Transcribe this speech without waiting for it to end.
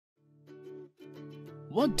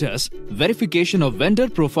What does verification of vendor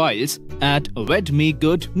profiles at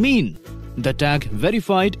VetMeGood mean? The tag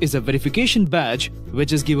verified is a verification badge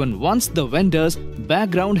which is given once the vendor's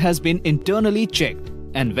background has been internally checked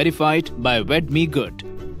and verified by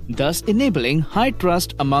VetMeGood, thus enabling high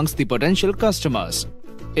trust amongst the potential customers.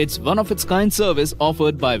 It's one of its kind service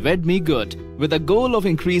offered by VetMeGood with a goal of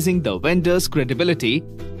increasing the vendor's credibility,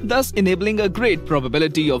 thus enabling a great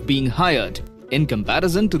probability of being hired in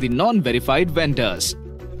comparison to the non-verified vendors.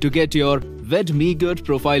 To get your VetMeGood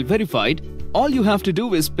profile verified, all you have to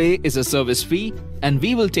do is pay is a service fee, and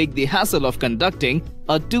we will take the hassle of conducting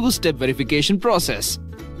a two-step verification process.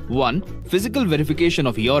 1. Physical verification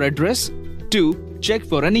of your address. 2. Check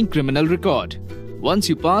for any criminal record. Once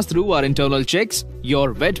you pass through our internal checks,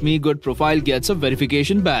 your VetMeGood profile gets a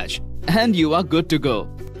verification badge, and you are good to go.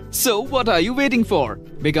 So what are you waiting for?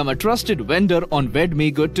 Become a trusted vendor on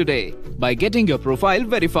VetMeGood today by getting your profile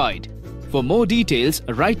verified. For more details,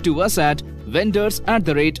 write to us at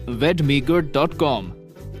vendors@vetmegood.com.